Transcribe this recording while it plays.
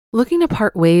Looking to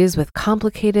part ways with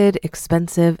complicated,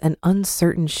 expensive, and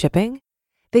uncertain shipping?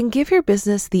 Then give your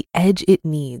business the edge it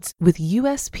needs with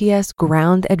USPS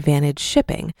Ground Advantage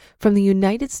shipping from the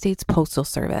United States Postal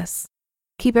Service.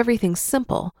 Keep everything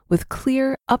simple with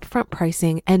clear, upfront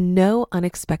pricing and no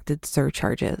unexpected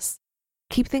surcharges.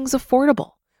 Keep things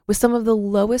affordable with some of the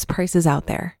lowest prices out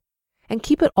there. And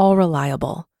keep it all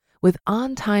reliable with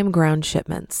on-time ground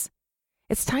shipments.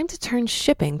 It's time to turn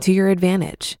shipping to your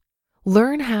advantage.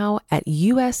 Learn how at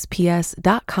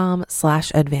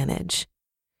USPS.com/advantage.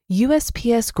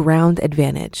 USPS Ground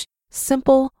Advantage.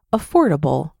 Simple,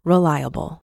 affordable,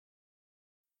 reliable.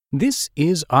 This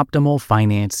is Optimal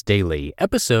Finance Daily,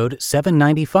 episode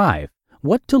 795,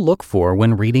 What to Look For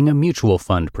When Reading a Mutual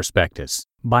Fund Prospectus,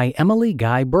 by Emily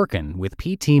Guy Birken with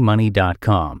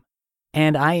PTmoney.com.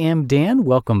 And I am Dan.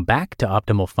 Welcome back to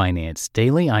Optimal Finance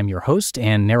Daily. I'm your host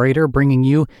and narrator, bringing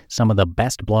you some of the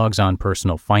best blogs on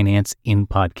personal finance in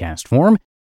podcast form.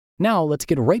 Now let's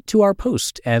get right to our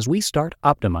post as we start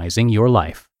optimizing your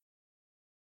life.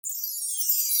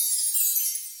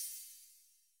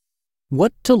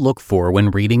 What to Look For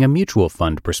When Reading a Mutual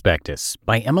Fund Prospectus,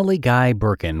 by Emily Guy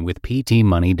Birken with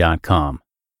PTmoney.com.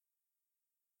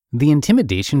 The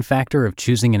intimidation factor of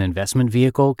choosing an investment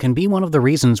vehicle can be one of the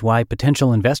reasons why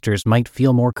potential investors might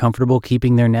feel more comfortable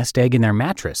keeping their nest egg in their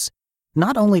mattress.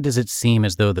 Not only does it seem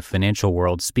as though the financial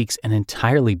world speaks an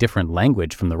entirely different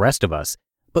language from the rest of us,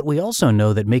 but we also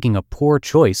know that making a poor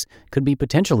choice could be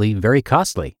potentially very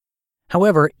costly.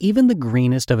 However, even the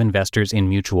greenest of investors in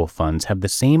mutual funds have the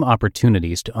same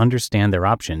opportunities to understand their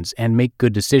options and make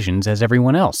good decisions as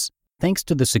everyone else, thanks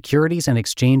to the Securities and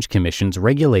Exchange Commission's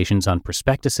regulations on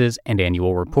prospectuses and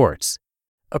annual reports.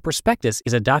 A prospectus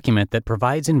is a document that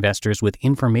provides investors with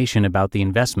information about the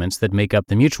investments that make up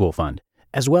the mutual fund,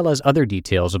 as well as other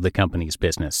details of the company's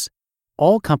business.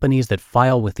 All companies that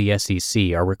file with the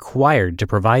SEC are required to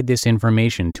provide this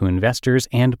information to investors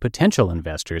and potential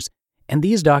investors, and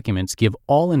these documents give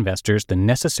all investors the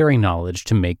necessary knowledge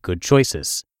to make good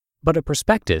choices. But a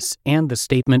prospectus and the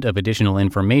Statement of Additional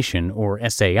Information, or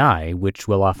SAI, which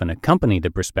will often accompany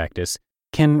the prospectus,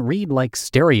 can read like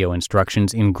stereo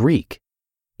instructions in Greek.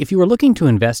 If you are looking to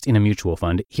invest in a mutual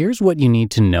fund, here's what you need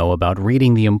to know about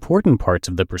reading the important parts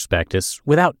of the prospectus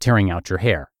without tearing out your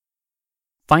hair.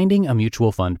 Finding a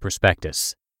mutual fund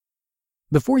prospectus.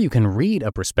 Before you can read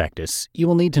a prospectus, you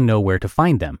will need to know where to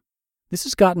find them. This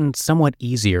has gotten somewhat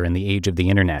easier in the age of the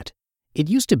internet. It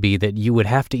used to be that you would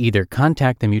have to either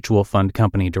contact the mutual fund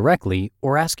company directly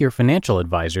or ask your financial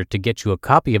advisor to get you a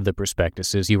copy of the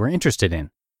prospectuses you were interested in.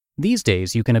 These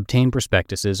days, you can obtain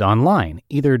prospectuses online,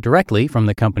 either directly from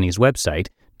the company's website,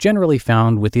 generally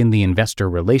found within the Investor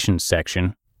Relations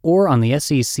section, or on the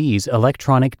SEC's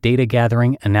Electronic Data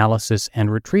Gathering, Analysis, and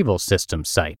Retrieval System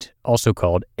site, also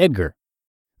called EDGAR.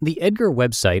 The EDGAR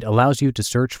website allows you to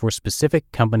search for specific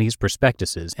companies'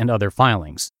 prospectuses and other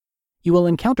filings. You will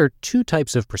encounter two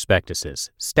types of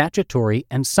prospectuses, statutory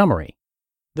and summary.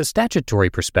 The statutory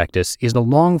prospectus is the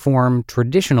long-form,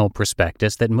 traditional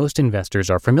prospectus that most investors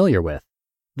are familiar with.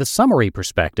 The summary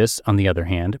prospectus, on the other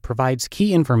hand, provides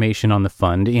key information on the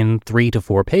fund in 3 to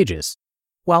 4 pages.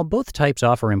 While both types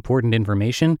offer important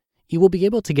information, you will be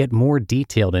able to get more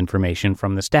detailed information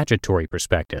from the statutory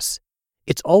prospectus.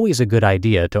 It's always a good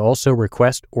idea to also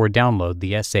request or download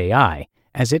the SAI,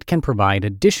 as it can provide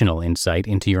additional insight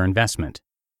into your investment.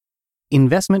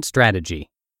 Investment strategy.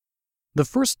 The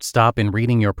first stop in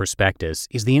reading your prospectus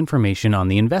is the information on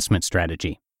the investment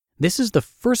strategy. This is the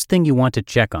first thing you want to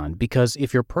check on because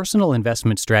if your personal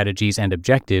investment strategies and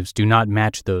objectives do not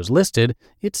match those listed,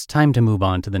 it's time to move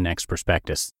on to the next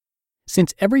prospectus.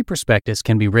 Since every prospectus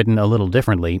can be written a little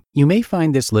differently, you may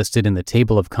find this listed in the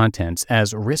table of contents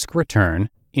as risk return,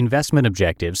 investment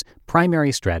objectives, primary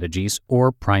strategies,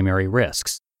 or primary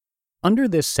risks. Under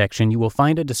this section, you will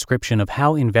find a description of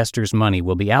how investors' money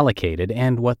will be allocated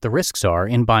and what the risks are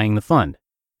in buying the fund.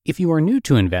 If you are new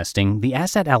to investing, the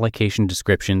asset allocation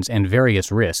descriptions and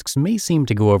various risks may seem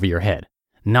to go over your head.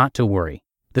 Not to worry.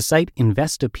 The site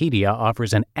Investopedia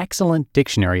offers an excellent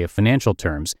dictionary of financial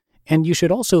terms, and you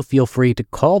should also feel free to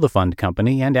call the fund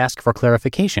company and ask for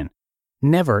clarification.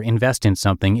 Never invest in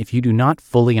something if you do not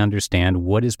fully understand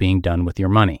what is being done with your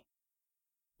money.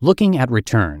 Looking at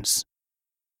returns.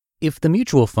 If the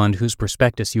mutual fund whose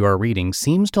prospectus you are reading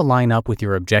seems to line up with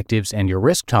your objectives and your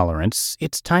risk tolerance,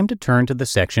 it's time to turn to the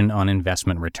section on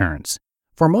investment returns.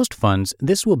 For most funds,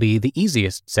 this will be the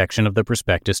easiest section of the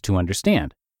prospectus to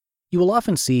understand. You will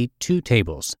often see two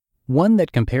tables, one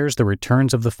that compares the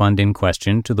returns of the fund in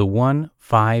question to the 1,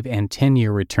 5, and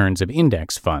 10-year returns of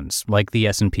index funds, like the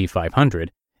S&P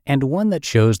 500, and one that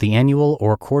shows the annual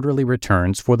or quarterly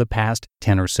returns for the past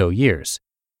 10 or so years.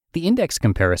 The index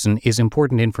comparison is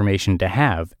important information to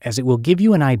have, as it will give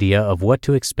you an idea of what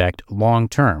to expect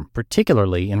long-term,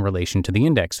 particularly in relation to the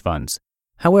index funds.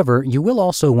 However, you will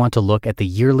also want to look at the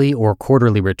yearly or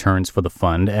quarterly returns for the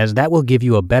fund, as that will give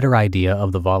you a better idea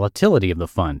of the volatility of the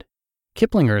fund.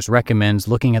 Kiplinger's recommends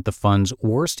looking at the fund's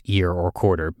worst year or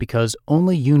quarter because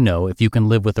only you know if you can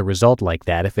live with a result like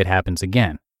that if it happens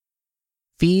again.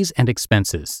 Fees and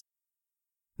expenses.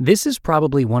 This is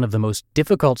probably one of the most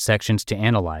difficult sections to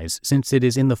analyze since it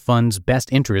is in the fund's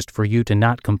best interest for you to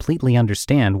not completely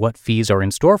understand what fees are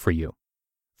in store for you.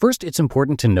 First, it's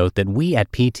important to note that we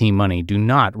at PT Money do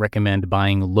not recommend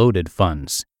buying loaded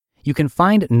funds. You can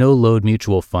find no-load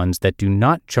mutual funds that do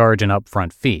not charge an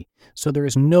upfront fee, so there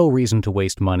is no reason to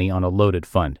waste money on a loaded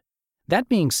fund. That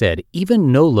being said,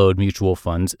 even no-load mutual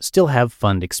funds still have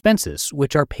fund expenses,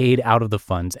 which are paid out of the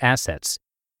fund's assets.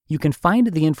 You can find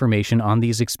the information on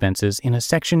these expenses in a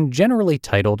section generally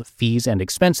titled Fees and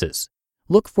Expenses.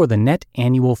 Look for the net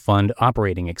annual fund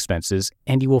operating expenses,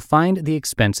 and you will find the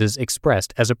expenses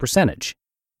expressed as a percentage.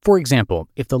 For example,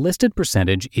 if the listed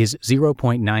percentage is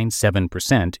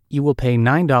 0.97%, you will pay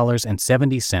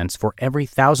 $9.70 for every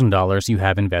 $1,000 you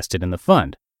have invested in the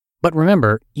fund. But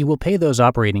remember, you will pay those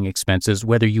operating expenses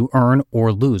whether you earn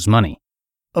or lose money.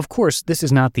 Of course, this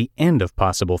is not the end of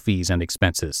possible fees and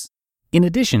expenses. In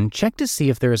addition, check to see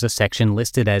if there is a section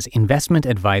listed as Investment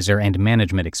Advisor and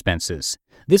Management Expenses.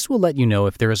 This will let you know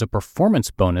if there is a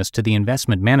performance bonus to the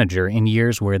investment manager in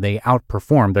years where they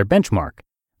outperform their benchmark.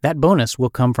 That bonus will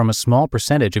come from a small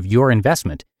percentage of your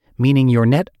investment, meaning your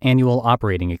net annual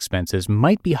operating expenses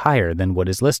might be higher than what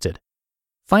is listed.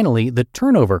 Finally, the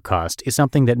turnover cost is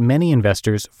something that many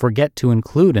investors forget to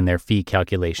include in their fee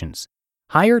calculations.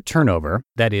 Higher turnover,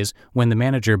 that is, when the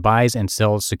manager buys and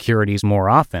sells securities more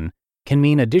often, can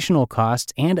mean additional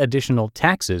costs and additional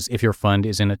taxes if your fund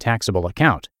is in a taxable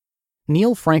account.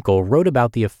 Neil Frankel wrote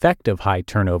about the effect of high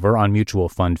turnover on mutual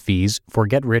fund fees for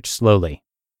Get Rich Slowly.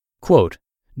 Quote,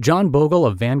 John Bogle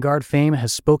of Vanguard fame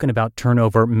has spoken about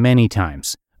turnover many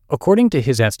times. According to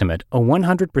his estimate, a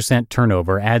 100%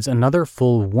 turnover adds another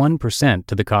full 1%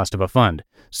 to the cost of a fund.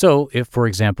 So, if, for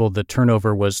example, the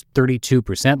turnover was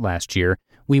 32% last year,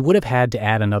 we would have had to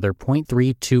add another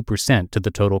 0.32% to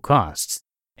the total costs.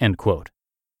 End quote.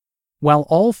 While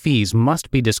all fees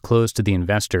must be disclosed to the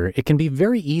investor, it can be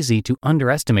very easy to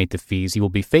underestimate the fees you will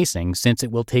be facing since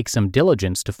it will take some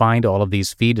diligence to find all of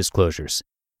these fee disclosures.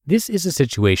 This is a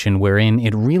situation wherein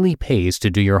it really pays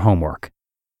to do your homework.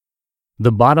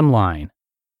 The bottom line.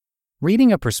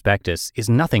 Reading a prospectus is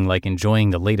nothing like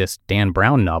enjoying the latest Dan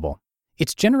Brown novel.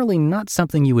 It's generally not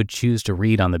something you would choose to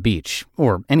read on the beach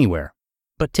or anywhere.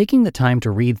 But taking the time to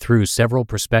read through several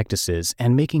prospectuses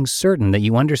and making certain that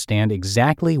you understand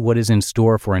exactly what is in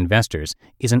store for investors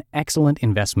is an excellent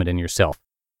investment in yourself.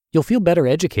 You'll feel better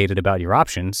educated about your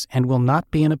options and will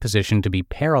not be in a position to be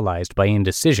paralyzed by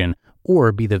indecision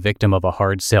or be the victim of a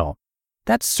hard sell.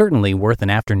 That's certainly worth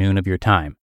an afternoon of your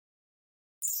time.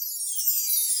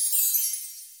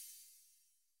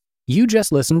 You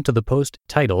just listened to the post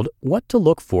titled What to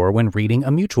Look For When Reading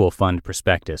a Mutual Fund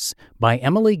Prospectus by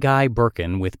Emily Guy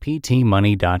Birken with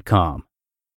PTmoney.com.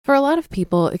 For a lot of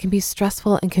people, it can be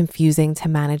stressful and confusing to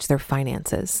manage their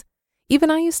finances. Even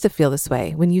I used to feel this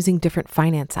way when using different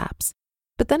finance apps.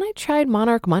 But then I tried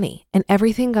Monarch Money and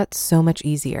everything got so much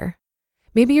easier.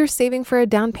 Maybe you're saving for a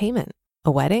down payment,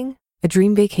 a wedding, a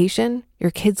dream vacation,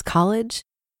 your kids' college.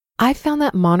 I found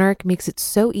that Monarch makes it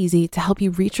so easy to help you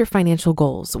reach your financial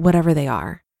goals, whatever they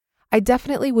are. I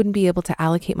definitely wouldn't be able to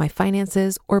allocate my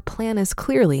finances or plan as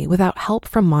clearly without help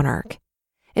from Monarch.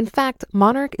 In fact,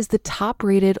 Monarch is the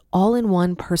top-rated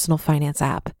all-in-one personal finance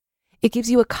app. It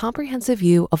gives you a comprehensive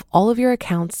view of all of your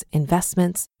accounts,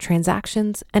 investments,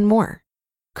 transactions, and more.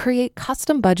 Create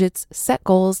custom budgets, set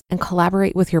goals, and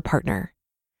collaborate with your partner.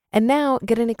 And now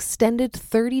get an extended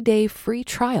 30-day free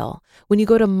trial when you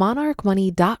go to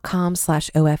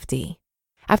monarchmoney.com/OFD.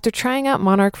 After trying out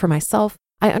Monarch for myself,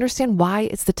 I understand why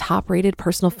it's the top-rated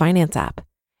personal finance app.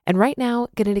 And right now,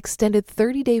 get an extended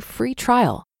 30-day free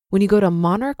trial when you go to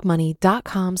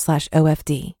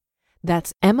monarchmoney.com/OFD.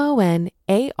 That's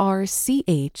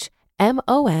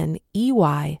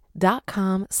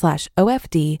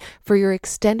monarchmoney.com/OFD for your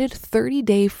extended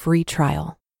 30-day free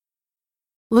trial.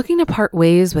 Looking to part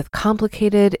ways with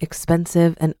complicated,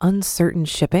 expensive, and uncertain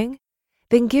shipping?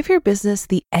 Then give your business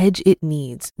the edge it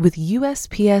needs with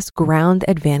USPS Ground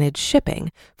Advantage shipping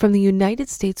from the United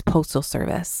States Postal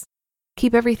Service.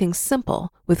 Keep everything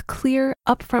simple with clear,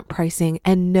 upfront pricing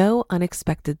and no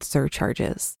unexpected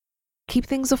surcharges. Keep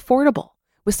things affordable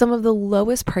with some of the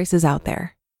lowest prices out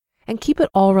there. and keep it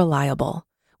all reliable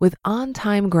with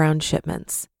on-time ground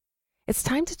shipments. It's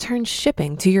time to turn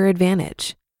shipping to your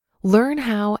advantage. Learn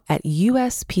how at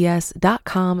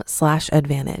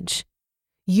USPS.com/advantage.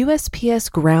 USPS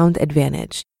Ground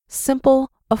Advantage.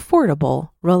 Simple,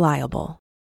 affordable, reliable.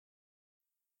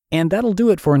 And that'll do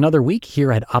it for another week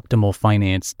here at Optimal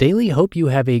Finance Daily. Hope you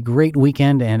have a great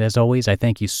weekend. And as always, I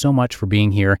thank you so much for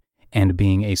being here and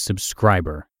being a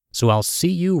subscriber. So I'll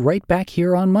see you right back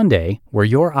here on Monday, where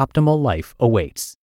your optimal life awaits.